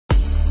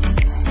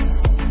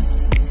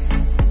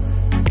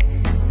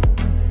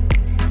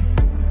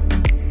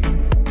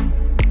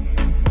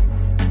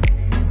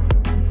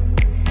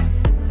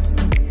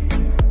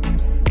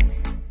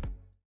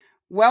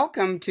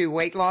Welcome to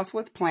Weight Loss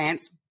with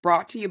Plants,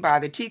 brought to you by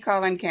the T.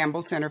 Colin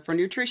Campbell Center for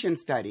Nutrition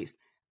Studies.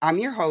 I'm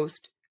your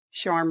host,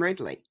 Sharme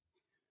Ridley.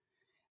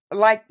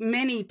 Like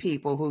many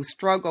people who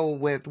struggle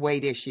with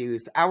weight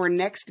issues, our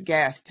next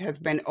guest has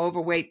been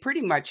overweight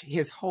pretty much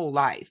his whole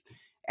life.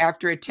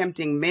 After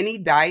attempting many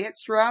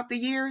diets throughout the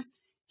years,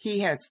 he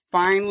has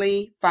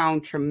finally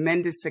found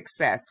tremendous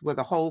success with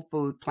a whole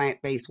food,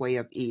 plant-based way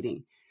of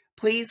eating.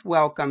 Please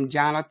welcome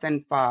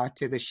Jonathan Fah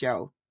to the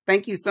show.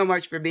 Thank you so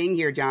much for being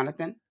here,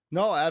 Jonathan.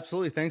 No,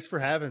 absolutely. Thanks for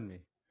having me.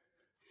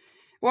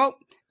 Well,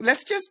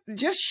 let's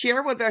just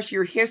share with us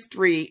your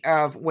history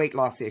of weight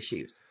loss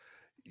issues.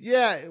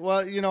 Yeah,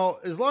 well,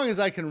 as long as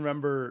I can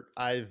remember,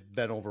 I've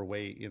been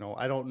overweight.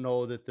 I don't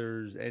know that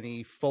there's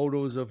any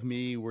photos of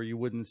me where you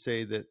wouldn't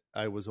say that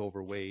I was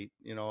overweight,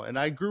 and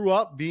I grew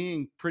up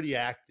being pretty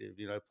active.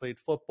 I played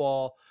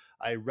football.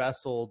 I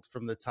wrestled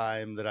from the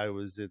time that I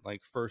was in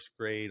like first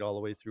grade all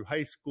the way through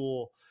high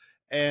school.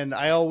 And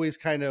I always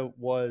kind of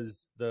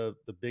was the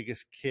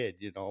biggest kid,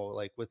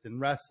 like within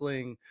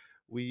wrestling.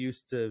 We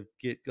used to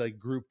get like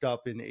grouped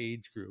up in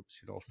age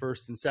groups,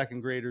 first and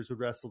second graders would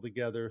wrestle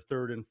together,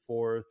 third and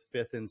fourth,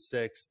 fifth and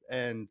sixth.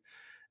 And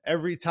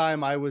every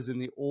time I was in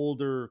the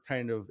older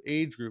kind of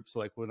age group, so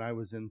like when I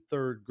was in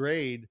third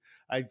grade,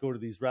 I'd go to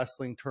these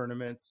wrestling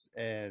tournaments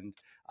and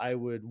I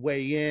would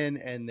weigh in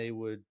and they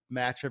would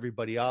match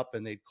everybody up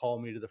and they'd call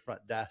me to the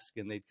front desk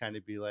and they'd kind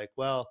of be like,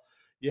 well,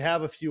 you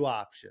have a few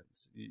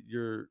options.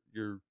 You're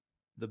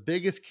the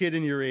biggest kid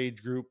in your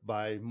age group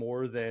by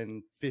more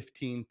than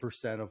 15%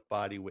 of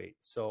body weight.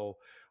 So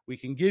we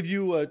can give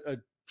you a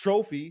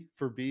trophy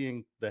for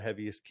being the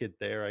heaviest kid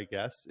there, I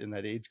guess, in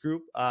that age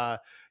group.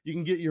 You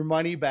can get your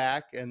money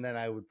back, and then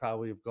I would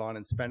probably have gone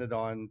and spent it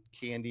on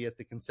candy at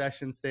the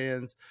concession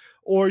stands,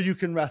 or you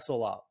can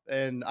wrestle up.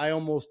 And I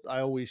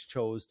always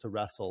chose to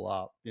wrestle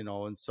up,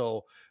 and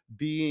so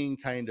being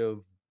kind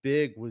of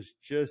big was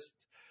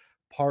just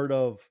part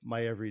of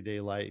my everyday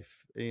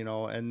life,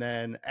 and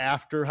then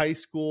after high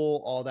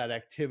school, all that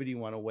activity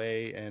went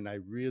away and I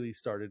really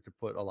started to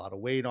put a lot of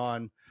weight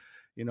on.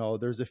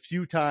 There's a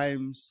few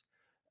times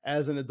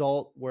as an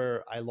adult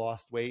where I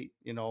lost weight.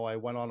 I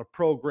went on a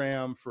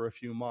program for a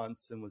few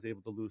months and was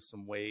able to lose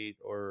some weight,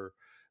 or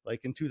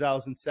like in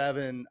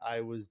 2007,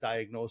 I was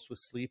diagnosed with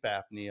sleep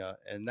apnea,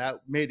 and that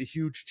made a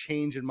huge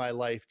change in my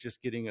life,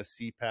 just getting a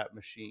CPAP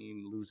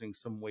machine, losing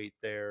some weight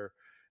there.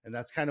 And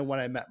that's kind of when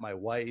I met my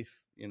wife,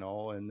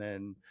 and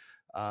then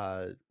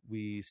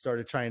we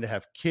started trying to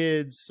have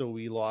kids. So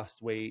we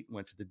lost weight,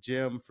 went to the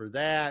gym for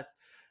that.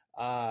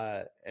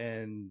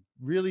 And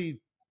really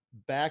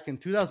back in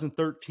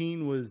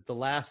 2013 was the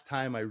last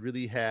time I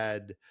really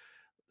had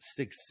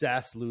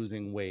success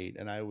losing weight.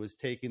 And I was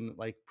taking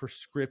like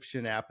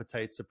prescription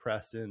appetite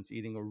suppressants,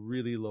 eating a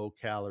really low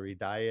calorie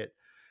diet.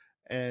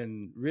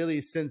 And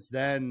really since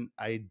then,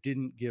 I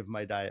didn't give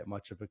my diet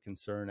much of a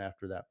concern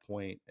after that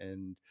point,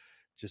 and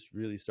just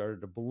really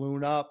started to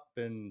balloon up.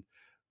 And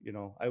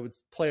I would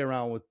play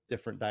around with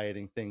different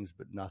dieting things,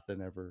 but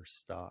nothing ever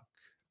stuck.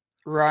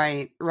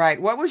 Right.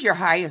 What was your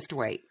highest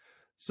weight?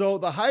 So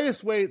the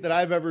highest weight that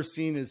I've ever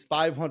seen is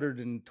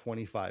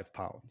 525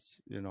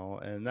 pounds,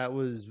 and that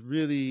was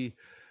really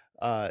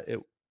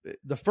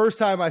the first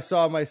time I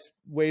saw my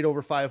weight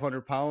over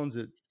 500 pounds,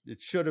 it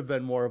should have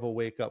been more of a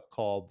wake up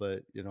call,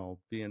 but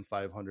being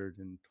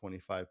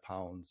 525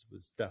 pounds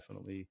was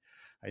definitely,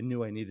 I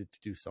knew I needed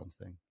to do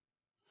something.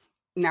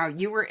 Now,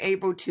 you were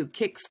able to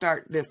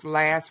kickstart this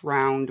last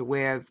round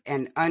with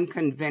an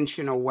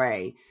unconventional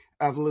way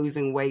of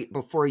losing weight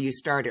before you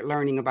started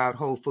learning about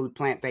whole food,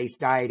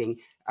 plant-based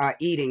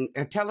eating.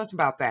 Tell us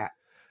about that.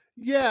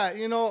 Yeah,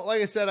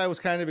 like I said, I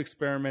was kind of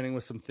experimenting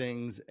with some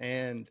things,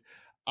 and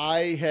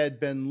I had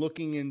been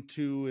looking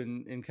into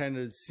and kind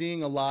of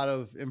seeing a lot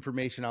of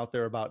information out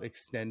there about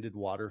extended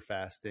water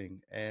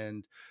fasting.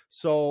 And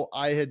so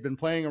I had been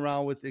playing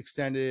around with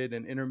extended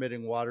and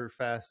intermittent water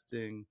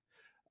fasting.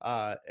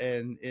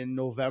 And in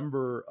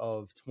November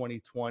of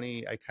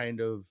 2020, I kind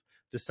of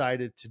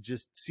decided to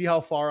just see how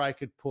far I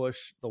could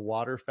push the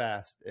water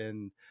fast.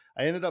 And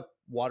I ended up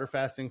water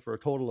fasting for a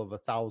total of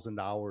 1,000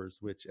 hours,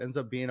 which ends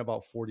up being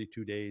about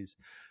 42 days.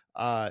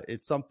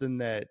 It's something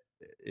that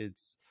it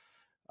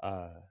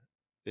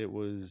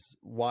was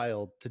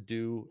wild to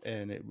do.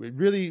 And it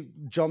really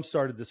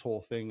jump-started this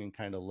whole thing and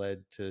kind of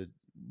led to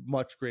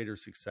much greater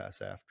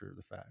success after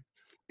the fact.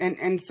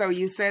 And so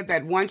you said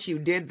that once you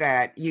did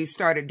that, you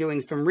started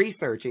doing some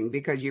researching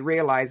because you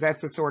realized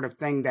that's the sort of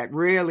thing that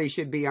really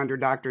should be under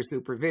doctor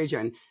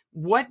supervision.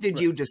 What did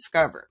you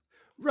discover?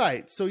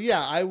 Right. So,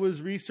 yeah, I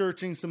was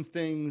researching some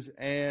things,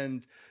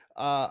 and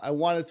I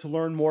wanted to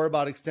learn more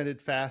about extended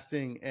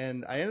fasting.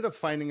 And I ended up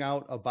finding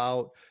out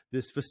about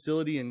this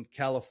facility in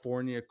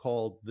California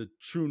called the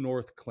True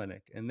North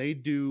Clinic, and they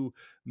do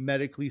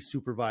medically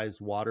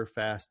supervised water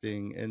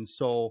fasting. And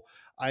so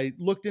I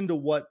looked into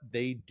what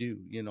they do,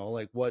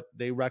 like what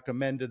they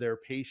recommend to their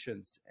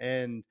patients.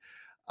 And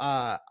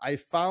I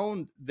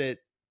found that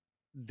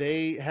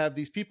they have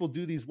these people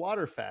do these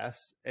water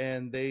fasts,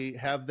 and they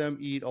have them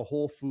eat a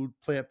whole food,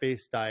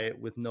 plant-based diet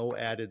with no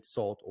added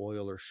salt,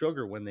 oil, or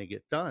sugar when they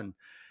get done.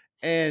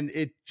 And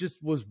it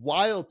just was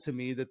wild to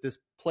me that this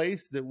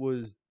place that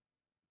was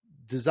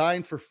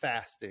designed for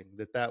fasting,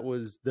 that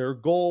was their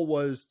goal,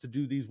 was to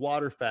do these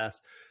water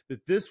fasts,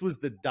 that this was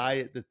the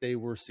diet that they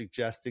were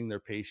suggesting their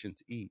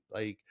patients eat.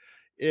 Like,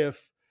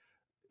 if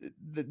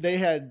they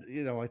had,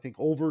 I think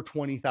over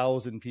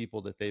 20,000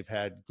 people that they've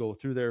had go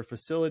through their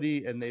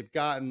facility, and they've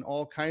gotten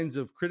all kinds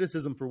of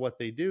criticism for what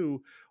they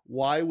do.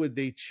 Why would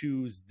they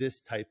choose this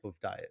type of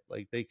diet?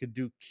 Like, they could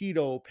do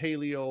keto,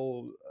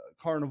 paleo,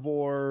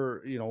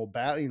 carnivore,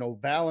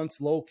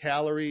 balanced, low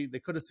calorie. They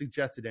could have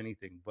suggested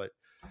anything, but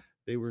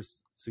they were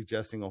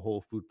suggesting a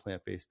whole food,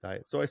 plant-based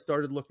diet. So I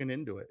started looking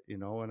into it,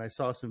 and I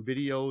saw some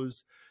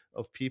videos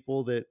of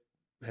people that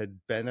had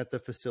been at the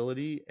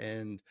facility,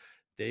 and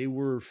they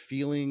were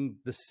feeling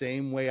the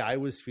same way I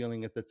was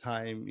feeling at the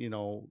time,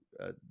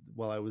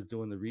 while I was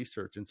doing the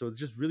research. And so it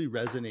just really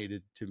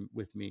resonated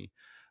with me.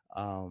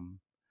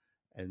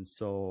 And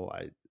so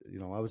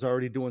I was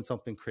already doing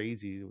something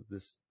crazy with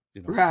this,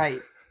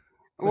 Right.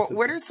 Well,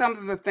 what are some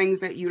of the things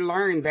that you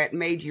learned that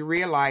made you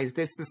realize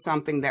this is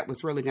something that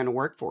was really going to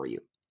work for you?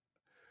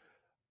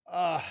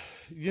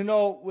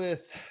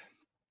 With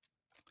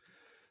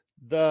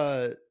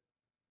the,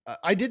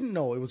 I didn't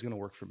know it was going to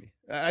work for me.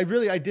 I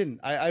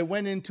didn't. I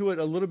went into it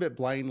a little bit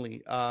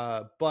blindly,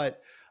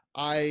 but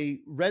I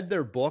read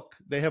their book.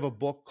 They have a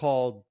book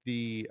called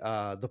The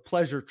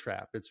Pleasure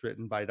Trap. It's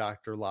written by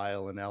Dr.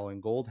 Lyle and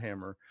Alan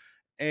Goldhammer.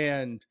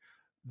 And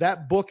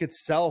that book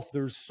itself,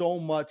 there's so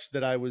much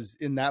that I was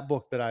in that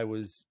book that I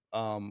was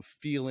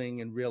feeling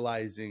and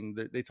realizing.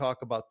 That they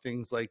talk about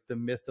things like the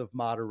myth of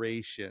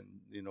moderation,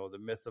 the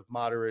myth of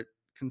moderate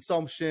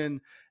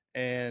consumption,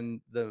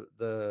 and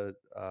the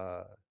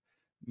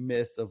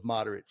myth of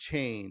moderate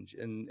change.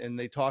 And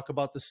they talk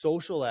about the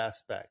social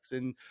aspects.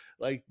 And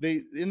like,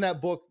 in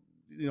that book,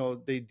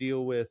 they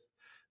deal with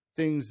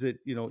things that,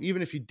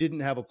 even if you didn't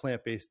have a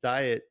plant-based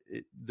diet,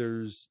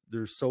 there's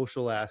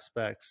social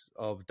aspects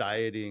of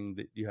dieting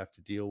that you have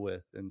to deal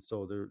with. And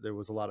so there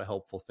was a lot of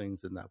helpful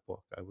things in that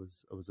book. I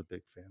was a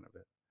big fan of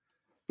it.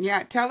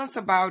 Yeah. Tell us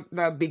about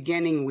your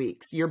beginning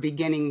weeks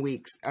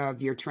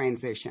of your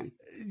transition.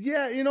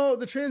 Yeah.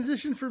 The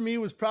transition for me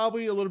was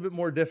probably a little bit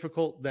more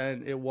difficult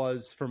than it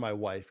was for my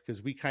wife, because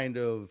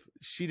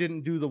she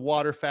didn't do the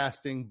water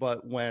fasting.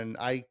 But when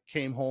I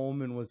came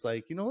home and was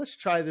like, let's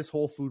try this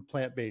whole food,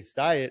 plant-based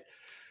diet,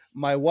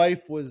 my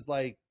wife was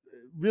like,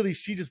 really,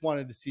 she just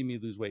wanted to see me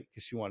lose weight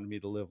because she wanted me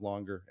to live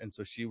longer. And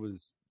so she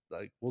was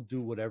like, we'll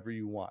do whatever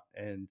you want.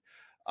 And,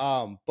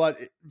 but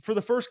for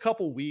the first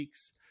couple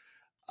weeks,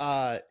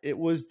 it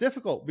was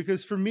difficult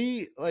because for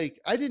me,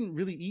 like, I didn't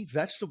really eat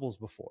vegetables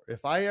before.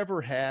 If I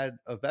ever had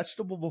a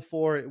vegetable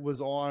before, it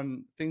was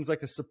on things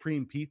like a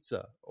Supreme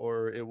pizza,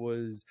 or it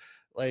was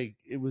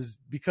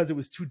because it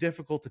was too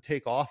difficult to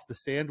take off the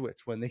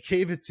sandwich when they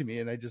gave it to me,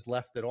 and I just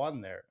left it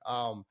on there.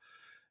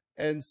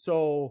 And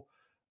so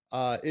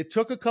it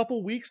took a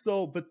couple weeks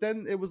though, but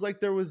then it was like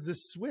there was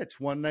this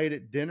switch. One night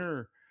at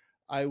dinner,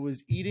 I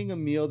was eating a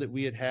meal that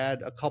we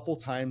had a couple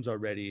times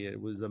already. It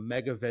was a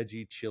mega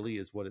veggie chili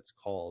is what it's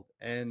called.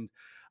 And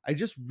I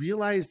just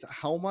realized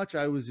how much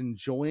I was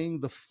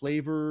enjoying the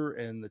flavor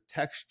and the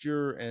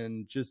texture,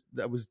 and just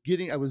I was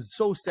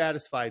so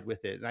satisfied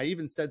with it. And I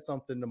even said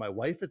something to my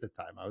wife at the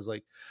time. I was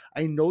like,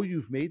 I know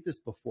you've made this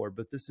before,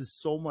 but this is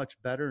so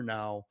much better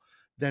now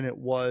than it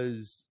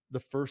was the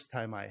first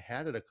time I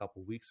had it a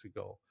couple weeks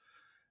ago.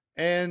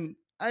 And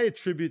I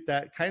attribute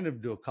that kind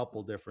of to a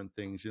couple different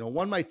things.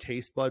 One, my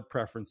taste bud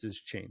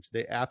preferences change.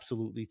 They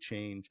absolutely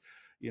change.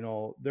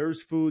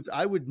 There's foods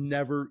I would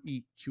never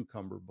eat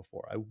cucumber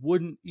before. I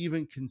wouldn't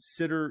even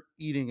consider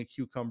eating a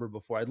cucumber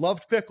before. I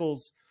loved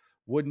pickles,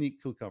 wouldn't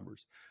eat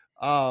cucumbers.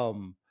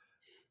 And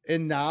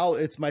now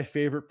it's my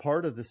favorite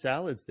part of the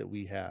salads that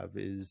we have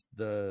is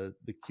the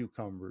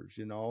cucumbers,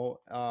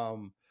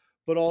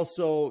 but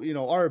also,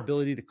 our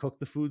ability to cook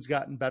the food's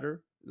gotten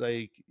better.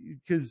 Like,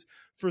 because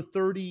for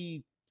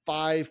 35+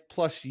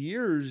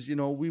 years,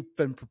 we've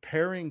been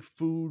preparing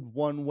food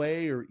one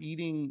way or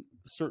eating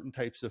certain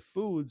types of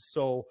foods.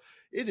 So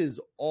it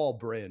is all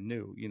brand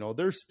new.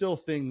 There's still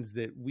things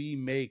that we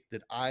make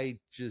that I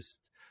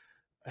just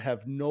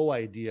have no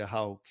idea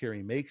how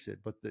Carrie makes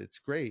it, but it's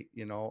great,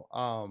 and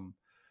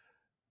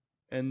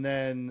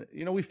then,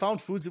 we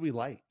found foods that we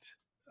liked.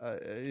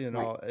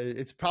 Right.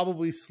 It's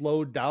probably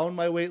slowed down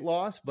my weight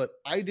loss, but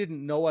I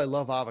didn't know I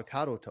love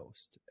avocado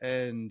toast.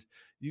 And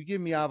you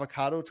give me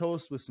avocado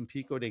toast with some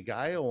pico de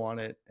gallo on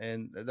it,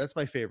 and that's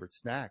my favorite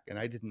snack. And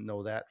I didn't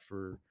know that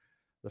for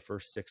the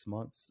first 6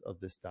 months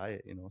of this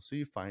diet, so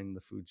you find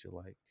the foods you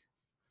like.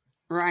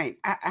 Right.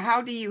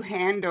 How do you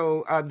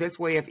handle this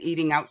way of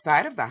eating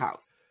outside of the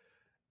house?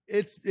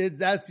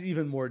 That's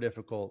even more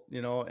difficult,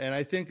 and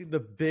I think the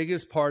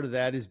biggest part of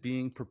that is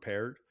being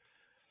prepared.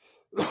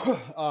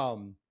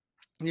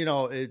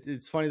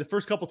 It's funny. The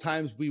first couple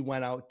times we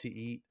went out to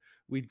eat,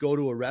 we'd go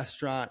to a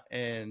restaurant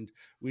and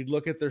we'd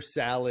look at their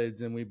salads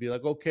and we'd be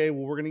like, okay,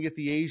 well, we're going to get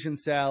the Asian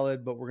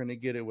salad, but we're going to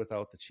get it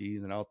without the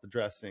cheese and out the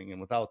dressing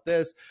and without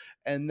this.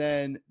 And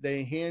then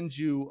they hand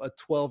you a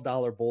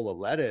 $12 bowl of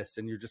lettuce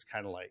and you're just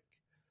kind of like,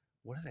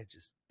 what did I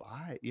just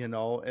buy?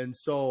 And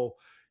so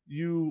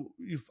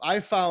I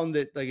found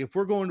that, like, if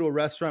we're going to a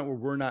restaurant where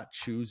we're not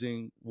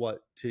choosing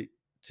what to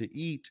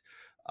eat,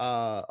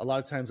 a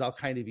lot of times I'll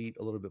kind of eat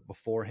a little bit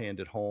beforehand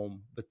at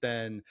home, but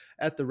then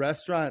at the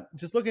restaurant,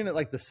 just looking at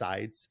like the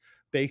sides,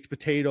 baked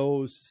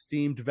potatoes,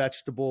 steamed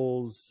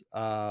vegetables,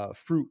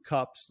 fruit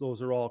cups,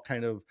 those are all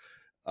kind of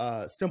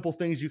simple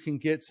things you can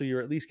get. So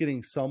you're at least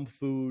getting some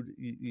food.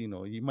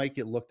 You might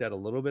get looked at a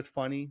little bit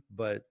funny,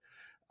 but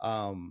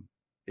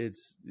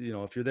it's,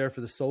 if you're there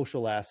for the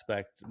social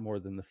aspect more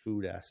than the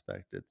food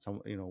aspect, it's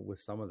some,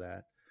 with some of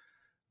that.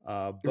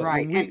 But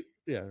right.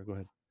 Yeah, go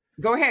ahead.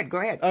 Go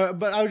ahead.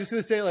 But I was just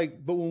going to say,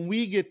 like, but when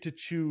we get to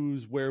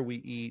choose where we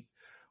eat,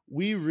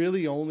 we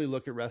really only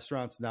look at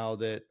restaurants now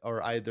that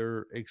are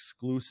either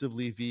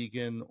exclusively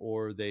vegan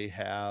or they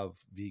have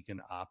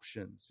vegan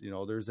options.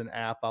 There's an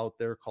app out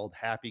there called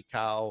Happy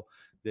Cow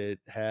that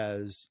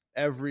has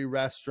every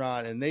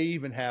restaurant, and they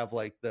even have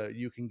like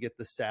you can get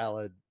the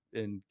salad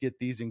and get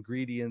these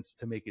ingredients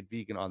to make it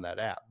vegan on that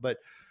app. But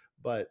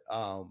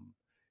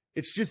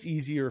it's just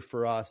easier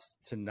for us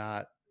to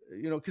not,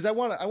 because I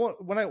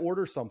want when I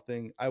order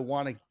something, I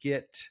want to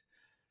get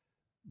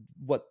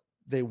what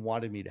they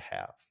wanted me to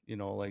have.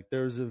 Like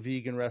there's a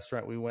vegan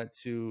restaurant we went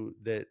to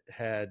that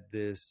had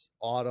this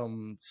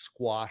autumn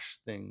squash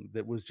thing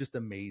that was just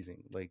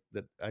amazing, like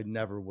that I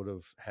never would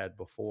have had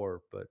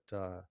before. But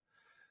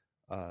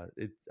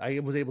I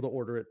was able to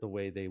order it the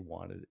way they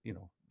wanted,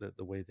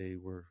 the way they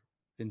were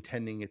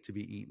intending it to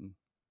be eaten.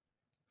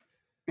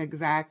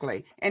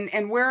 Exactly.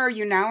 And where are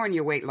you now on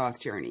your weight loss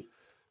journey?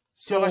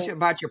 Tell us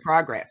about your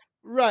progress.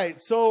 Right.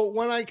 So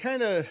when I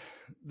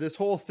this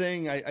whole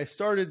thing, I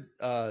started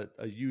a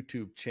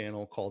YouTube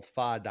channel called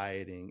Fah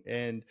Dieting,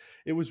 and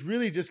it was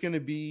really just going to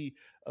be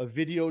a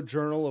video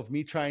journal of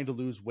me trying to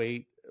lose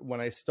weight.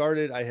 When I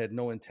started, I had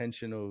no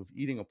intention of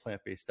eating a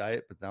plant-based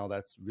diet, but now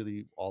that's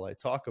really all I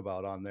talk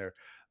about on there.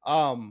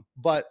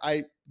 But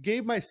I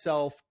gave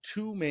myself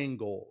two main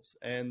goals,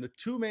 and the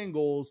two main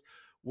goals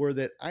were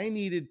that I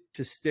needed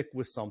to stick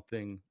with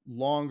something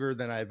longer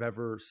than I've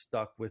ever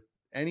stuck with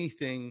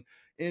anything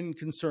in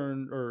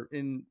concern or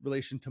in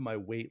relation to my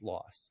weight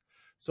loss.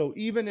 So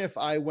even if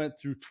I went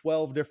through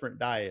 12 different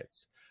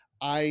diets,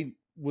 I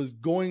was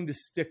going to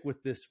stick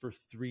with this for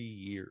 3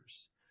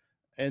 years.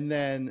 And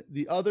then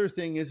the other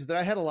thing is that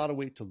I had a lot of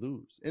weight to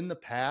lose. In the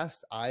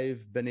past,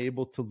 I've been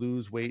able to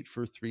lose weight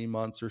for 3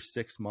 months or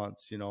 6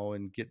 months,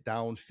 and get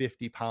down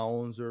 50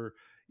 pounds or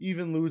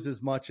even lose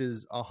as much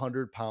as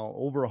 100 pounds,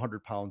 over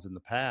 100 pounds in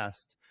the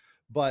past.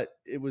 But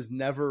it was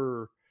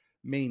never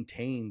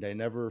maintained. I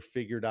never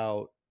figured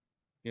out,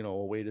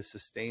 a way to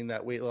sustain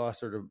that weight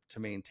loss or to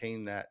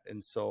maintain that.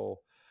 And so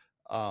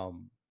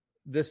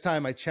this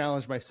time I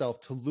challenged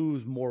myself to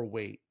lose more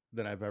weight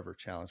than I've ever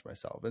challenged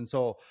myself. And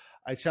so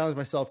I challenged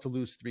myself to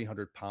lose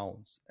 300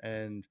 pounds.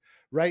 And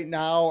right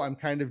now I'm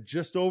kind of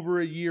just over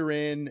a year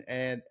in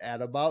and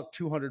at about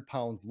 200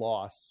 pounds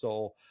lost.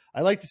 So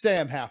I like to say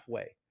I'm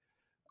halfway.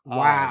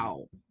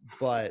 Wow.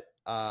 But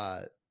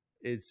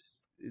it's,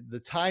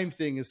 the time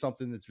thing is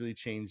something that's really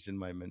changed in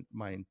my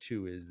mind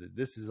too, is that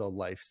this is a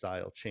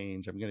lifestyle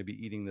change. I'm going to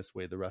be eating this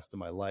way the rest of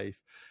my life.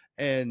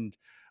 And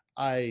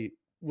I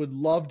would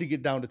love to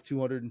get down to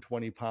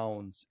 220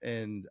 pounds.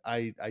 And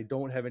I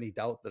don't have any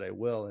doubt that I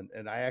will.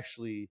 And I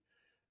actually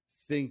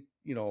think,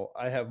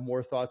 I have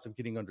more thoughts of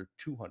getting under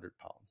 200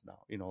 pounds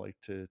now, like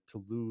to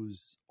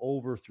lose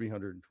over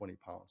 320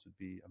 pounds would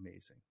be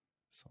amazing.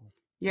 So.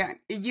 Yeah,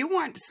 you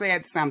once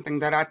said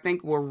something that I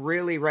think will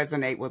really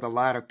resonate with a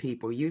lot of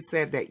people. You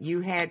said that you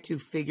had to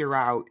figure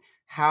out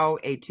how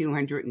a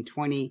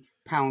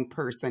 220-pound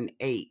person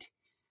ate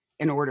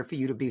in order for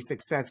you to be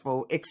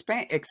successful.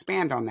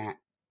 Expand on that.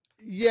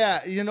 Yeah,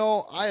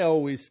 I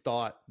always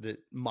thought that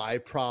my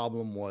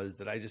problem was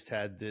that I just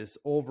had this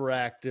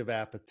overactive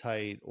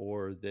appetite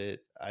or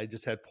that I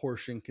just had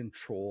portion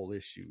control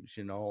issues,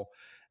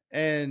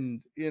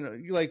 And,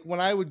 like when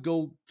I would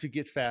go to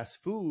get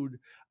fast food,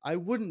 I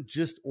wouldn't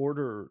just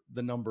order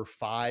the number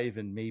 5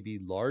 and maybe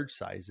large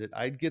size it.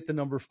 I'd get the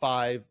number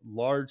 5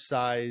 large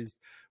sized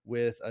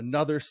with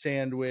another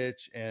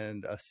sandwich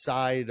and a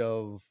side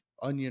of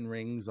onion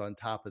rings on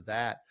top of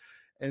that.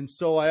 And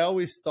so I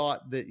always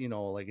thought that,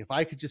 like if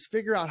I could just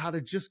figure out how to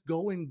just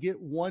go and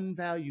get one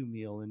value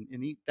meal and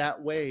eat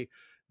that way,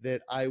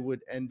 that I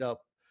would end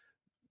up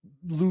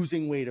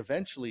losing weight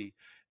eventually.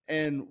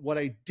 And what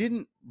I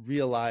didn't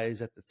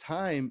realize at the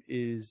time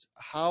is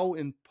how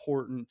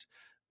important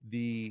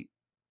the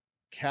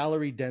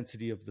calorie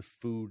density of the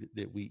food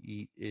that we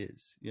eat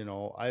is.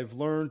 I've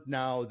learned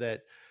now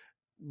that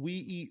we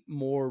eat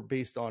more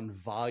based on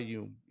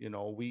volume.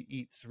 We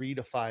eat 3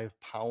 to 5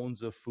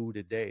 pounds of food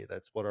a day.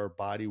 That's what our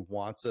body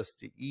wants us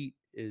to eat,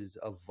 is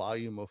a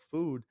volume of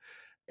food.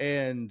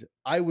 And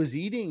I was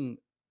eating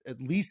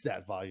at least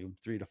that volume,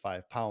 3 to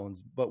 5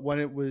 pounds. But when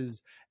it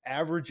was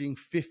averaging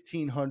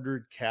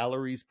 1,500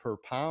 calories per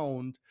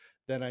pound,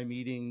 then I'm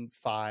eating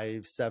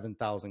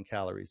 7,000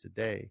 calories a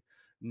day.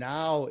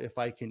 Now, if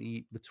I can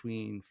eat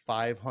between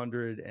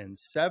 500 and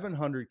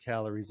 700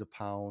 calories a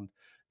pound,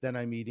 then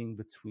I'm eating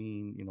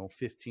between,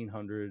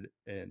 1,500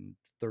 and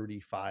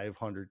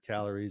 3,500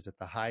 calories at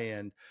the high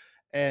end.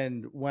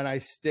 And when I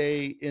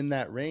stay in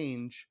that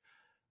range,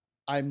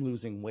 I'm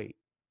losing weight,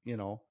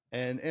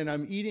 and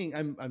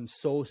I'm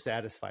so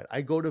satisfied.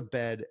 I go to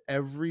bed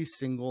every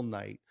single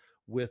night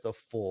with a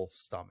full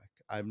stomach.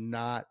 I'm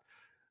not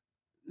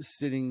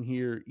sitting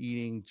here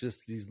eating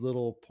just these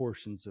little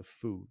portions of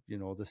food.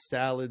 The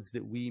salads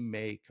that we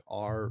make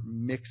are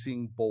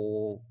mixing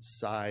bowl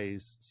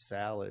size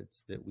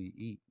salads that we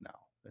eat now.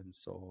 And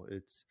so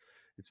it's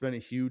been a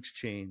huge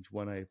change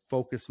when I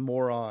focus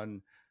more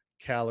on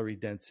calorie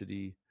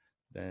density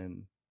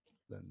than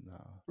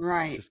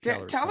right. just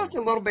calorie Tell us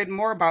count. a little bit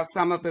more about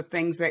some of the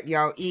things that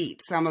y'all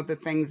eat, some of the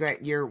things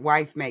that your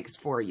wife makes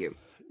for you.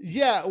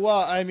 Yeah,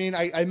 well, I mean,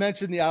 I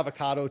mentioned the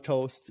avocado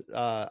toast.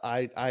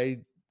 I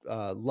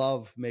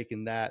love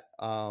making that.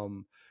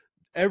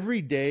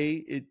 Every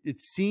day, it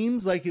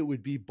seems like it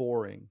would be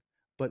boring,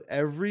 but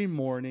every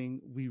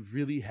morning we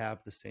really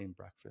have the same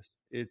breakfast.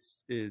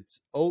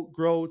 It's oat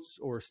groats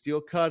or steel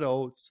cut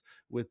oats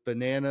with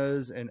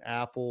bananas and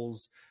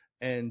apples,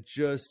 and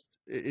just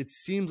it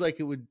seems like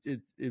it would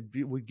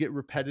get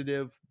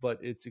repetitive, but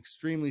it's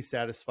extremely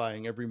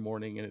satisfying every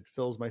morning, and it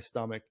fills my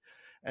stomach.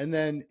 And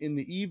then in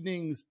the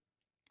evenings,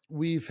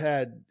 we've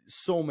had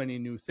so many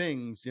new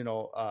things,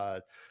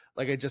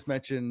 like I just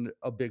mentioned,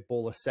 a big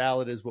bowl of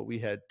salad is what we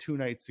had 2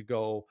 nights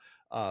ago.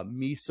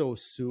 Miso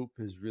soup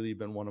has really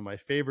been one of my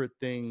favorite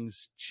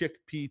things.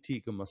 Chickpea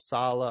tikka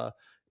masala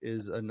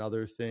is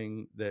another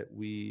thing that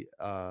we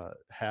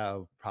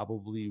have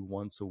probably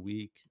once a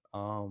week.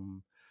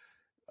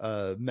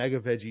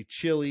 Mega veggie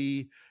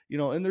chili,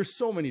 and there's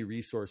so many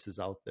resources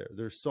out there.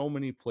 There's so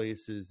many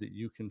places that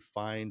you can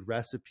find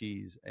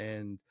recipes,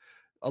 and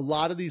a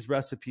lot of these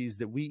recipes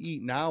that we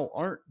eat now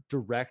aren't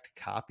direct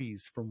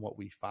copies from what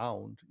we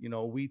found.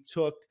 We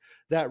took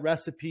that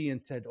recipe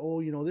and said,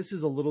 oh, this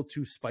is a little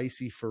too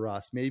spicy for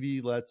us.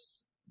 Maybe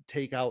let's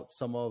take out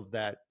some of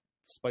that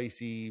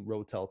spicy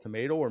Rotel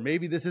tomato, or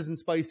maybe this isn't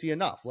spicy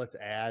enough. Let's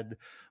add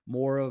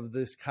more of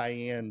this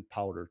cayenne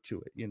powder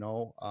to it,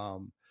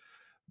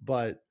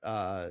 but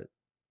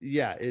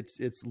yeah,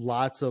 it's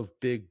lots of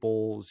big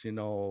bowls,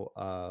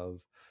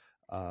 of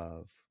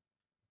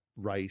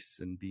rice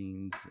and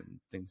beans and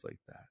things like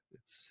that.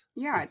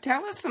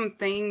 Tell us some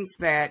things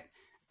that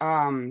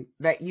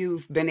that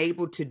you've been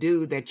able to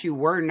do that you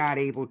were not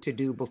able to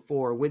do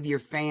before with your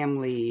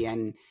family,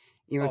 and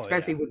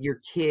especially with your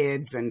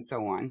kids and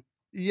so on.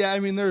 Yeah, I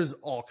mean, there's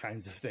all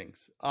kinds of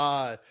things.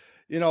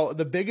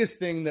 The biggest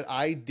thing that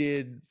I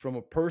did from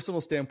a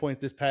personal standpoint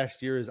this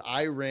past year is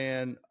I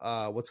ran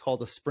what's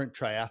called a sprint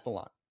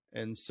triathlon.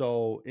 And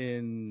so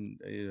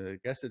I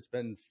guess it's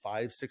been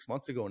 5-6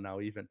 months ago now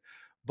even,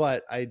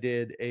 but I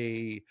did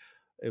it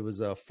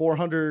was a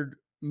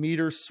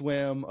 400-meter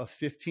swim, a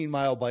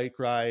 15-mile bike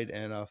ride,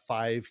 and a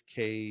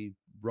 5K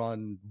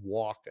run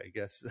walk, I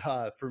guess,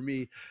 for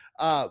me.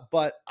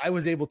 But I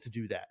was able to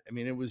do that. I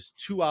mean, it was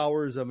 2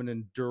 hours of an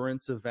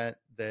endurance event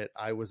that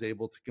I was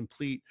able to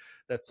complete.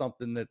 That's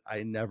something that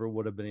I never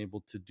would have been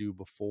able to do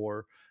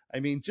before. I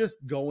mean, just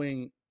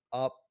going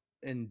up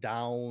and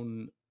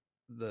down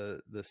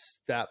the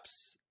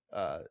steps,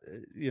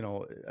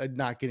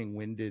 not getting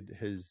winded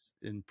has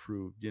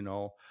improved.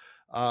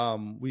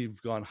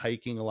 We've gone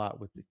hiking a lot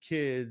with the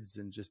kids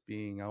and just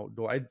being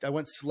outdoor. I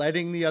went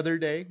sledding the other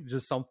day,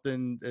 just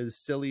something as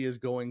silly as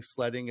going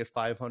sledding at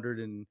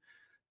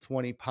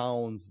 520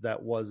 pounds.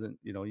 That wasn't,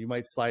 you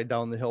might slide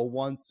down the hill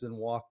once and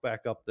walk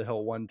back up the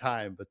hill one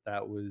time, but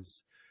that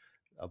was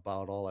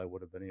about all I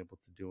would have been able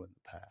to do in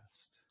the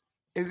past.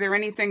 Is there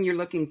anything you're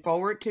looking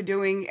forward to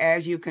doing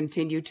as you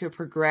continue to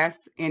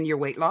progress in your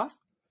weight loss?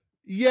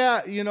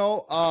 Yeah,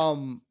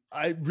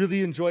 I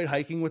really enjoyed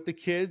hiking with the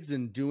kids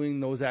and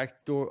doing those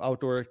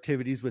outdoor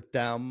activities with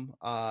them.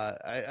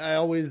 I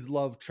always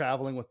love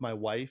traveling with my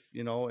wife,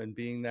 and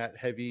being that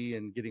heavy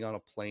and getting on a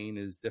plane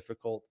is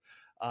difficult.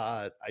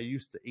 I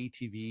used to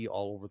ATV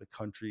all over the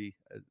country,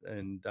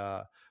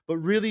 but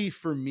really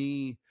for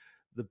me,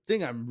 the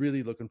thing I'm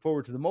really looking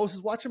forward to the most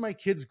is watching my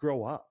kids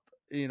grow up,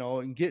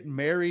 and get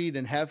married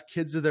and have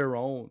kids of their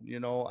own.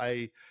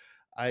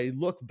 I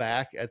look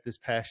back at this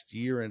past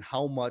year and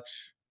how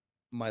much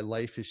my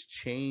life has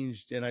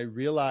changed, and I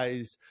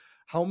realize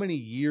how many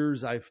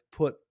years I've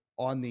put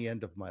on the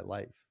end of my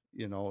life,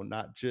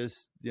 not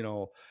just,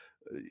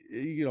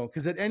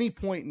 because at any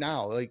point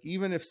now, like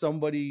even if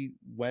somebody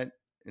went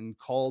and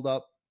called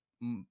up,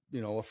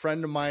 a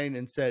friend of mine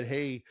and said,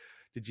 hey,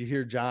 did you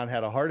hear John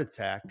had a heart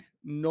attack?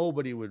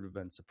 Nobody would have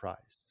been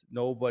surprised.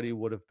 Nobody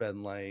would have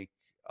been like,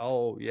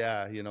 oh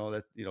yeah,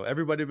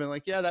 everybody been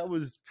like, yeah, that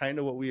was kind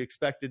of what we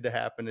expected to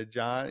happen to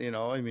John.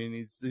 I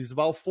mean, he's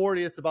about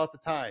 40. It's about the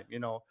time,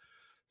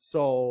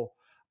 so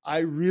I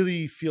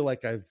really feel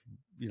like I've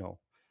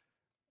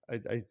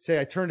I'd say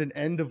I turned an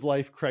end of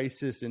life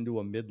crisis into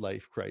a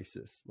midlife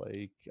crisis.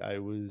 Like I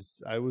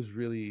was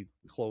really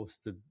close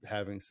to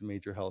having some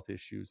major health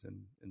issues.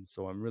 And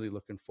so I'm really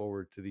looking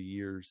forward to the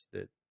years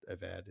that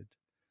I've added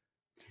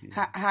to the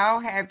end. How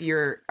have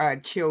your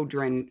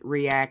children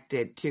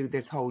reacted to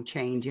this whole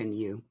change in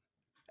you?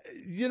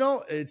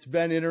 It's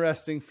been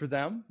interesting for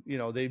them.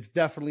 They've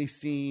definitely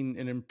seen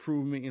an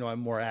improvement. I'm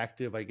more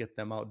active. I get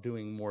them out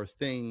doing more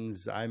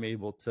things. I'm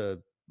able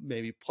to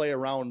maybe play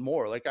around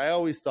more. Like I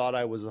always thought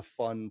I was a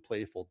fun,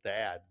 playful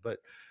dad, but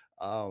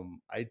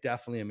I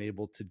definitely am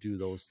able to do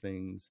those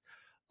things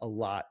a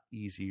lot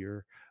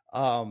easier.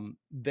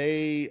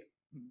 They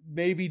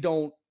maybe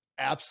don't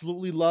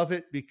absolutely love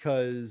it,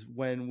 because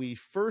when we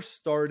first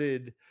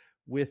started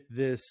with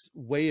this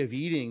way of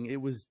eating,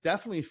 it was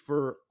definitely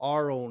for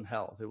our own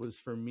health. It was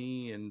for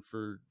me and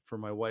for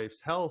my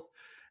wife's health.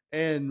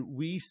 And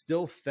we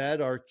still fed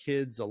our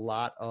kids a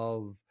lot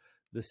of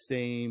the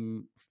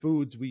same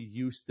foods we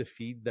used to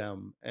feed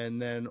them.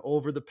 And then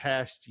over the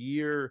past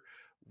year,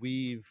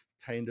 we've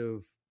kind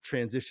of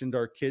transitioned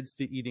our kids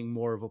to eating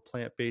more of a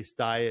plant-based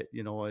diet.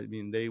 I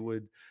mean, I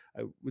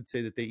would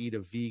say that they eat a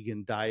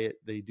vegan diet.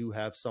 They do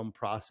have some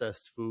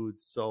processed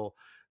foods. So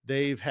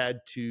they've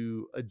had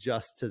to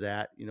adjust to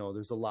that.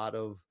 There's a lot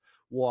of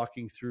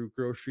walking through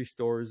grocery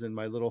stores and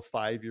my little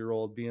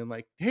 5-year-old being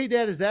like, "Hey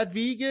dad, is that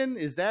vegan?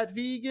 Is that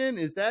vegan?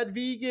 Is that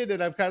vegan?"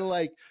 And I'm kind of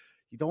like,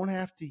 you don't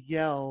have to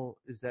yell,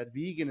 "Is that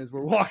vegan?" as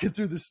we're walking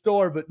through the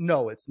store, but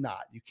no, it's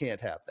not. You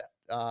can't have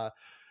that.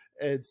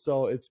 And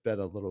so it's been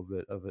a little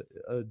bit of an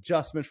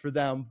adjustment for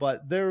them,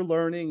 but they're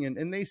learning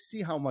and they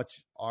see how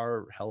much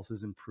our health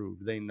has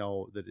improved. They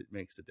know that it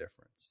makes a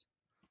difference.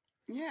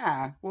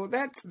 Yeah, well,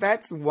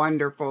 that's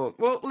wonderful.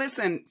 Well,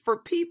 listen, for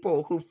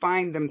people who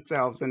find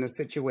themselves in a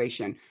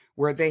situation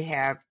where they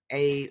have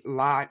a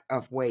lot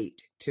of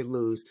weight to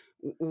lose,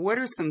 what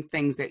are some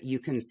things that you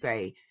can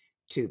say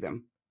to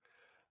them?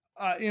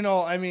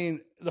 I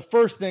mean, the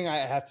first thing I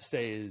have to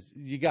say is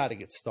you got to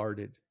get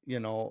started.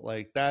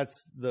 Like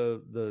that's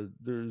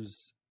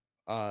there's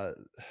I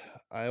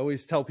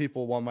always tell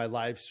people on my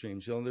live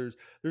streams,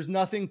 there's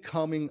nothing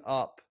coming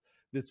up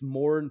that's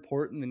more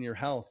important than your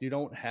health. You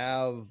don't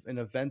have an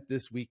event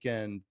this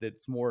weekend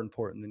that's more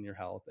important than your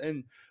health.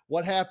 And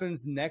what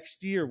happens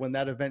next year when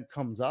that event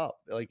comes up?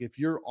 Like if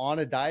you're on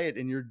a diet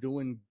and you're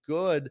doing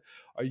good,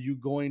 are you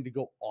going to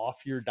go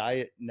off your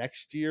diet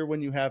next year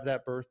when you have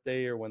that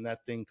birthday or when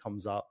that thing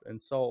comes up? And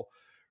so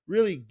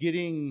really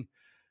getting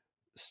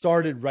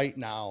started right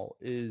now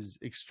is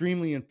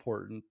extremely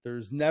important.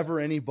 There's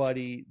never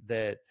anybody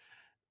that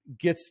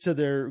gets to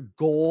their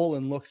goal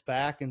and looks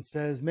back and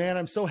says, "Man,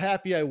 I'm so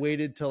happy I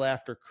waited till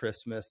after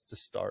Christmas to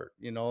start."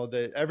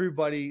 That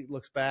everybody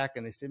looks back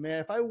and they say,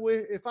 "Man,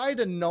 if I'd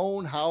have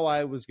known how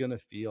I was going to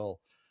feel,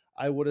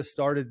 I would have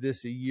started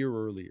this a year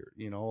earlier."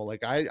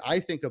 Like I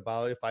think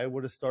about, if I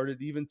would have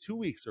started even 2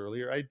 weeks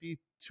earlier, I'd be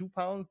 2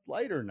 pounds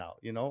lighter now,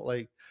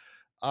 like,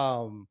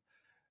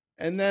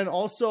 and then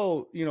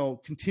also,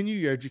 continue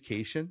your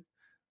education.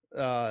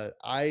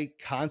 I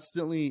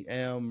constantly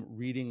am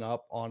reading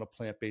up on a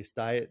plant-based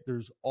diet.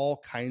 There's all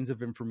kinds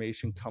of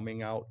information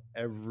coming out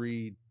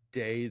every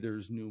day.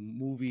 There's new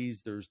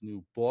movies, there's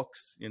new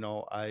books.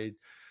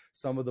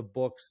 Some of the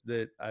books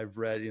that I've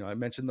read, I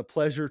mentioned The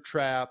Pleasure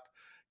Trap,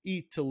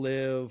 Eat to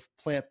Live,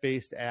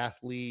 Plant-Based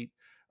Athlete,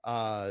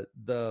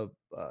 the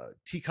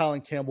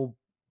Colin Campbell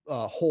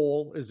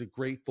Whole is a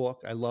great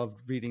book. I loved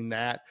reading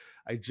that.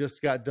 I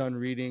just got done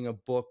reading a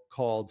book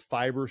called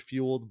Fiber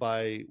Fueled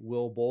by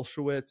Will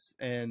Bolshewitz.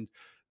 And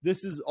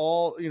this is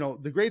all,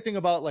 the great thing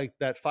about like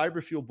that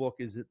Fiber Fuel book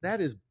is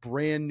that is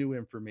brand new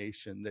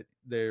information that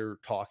they're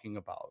talking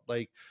about.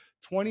 Like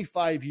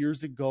 25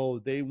 years ago,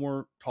 they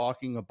weren't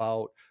talking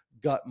about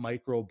gut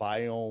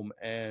microbiome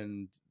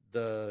and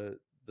the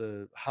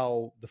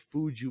how the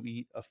food you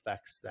eat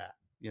affects that,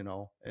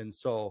 and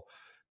so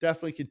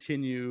definitely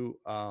continue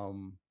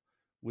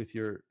with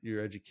your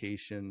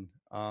education,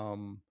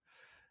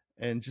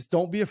 and just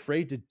don't be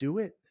afraid to do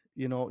it.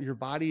 Your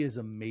body is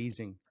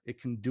amazing. It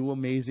can do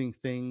amazing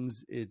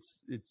things. It's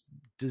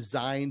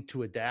designed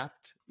to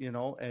adapt,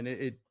 and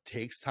it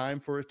takes time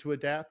for it to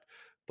adapt.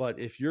 But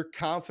if you're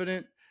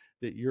confident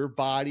that your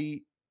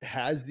body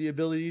has the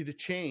ability to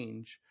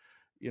change,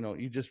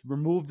 you just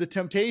remove the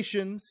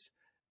temptations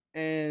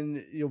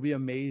and you'll be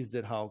amazed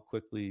at how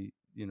quickly,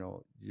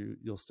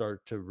 you'll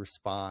start to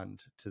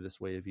respond to this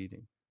way of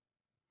eating.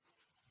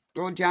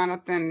 Well,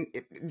 Jonathan,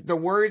 the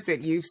words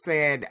that you've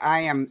said,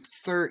 I am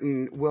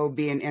certain will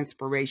be an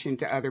inspiration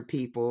to other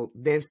people.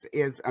 This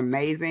is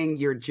amazing.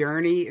 Your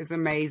journey is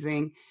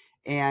amazing.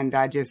 And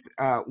I just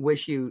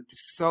wish you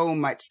so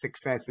much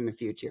success in the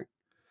future.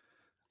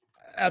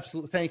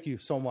 Absolutely. Thank you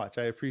so much.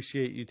 I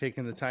appreciate you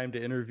taking the time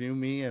to interview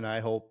me. And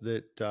I hope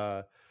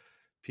that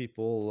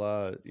people,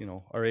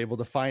 are able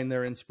to find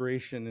their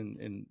inspiration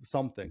in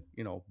something,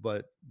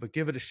 but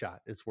give it a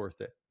shot. It's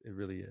worth it. It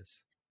really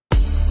is.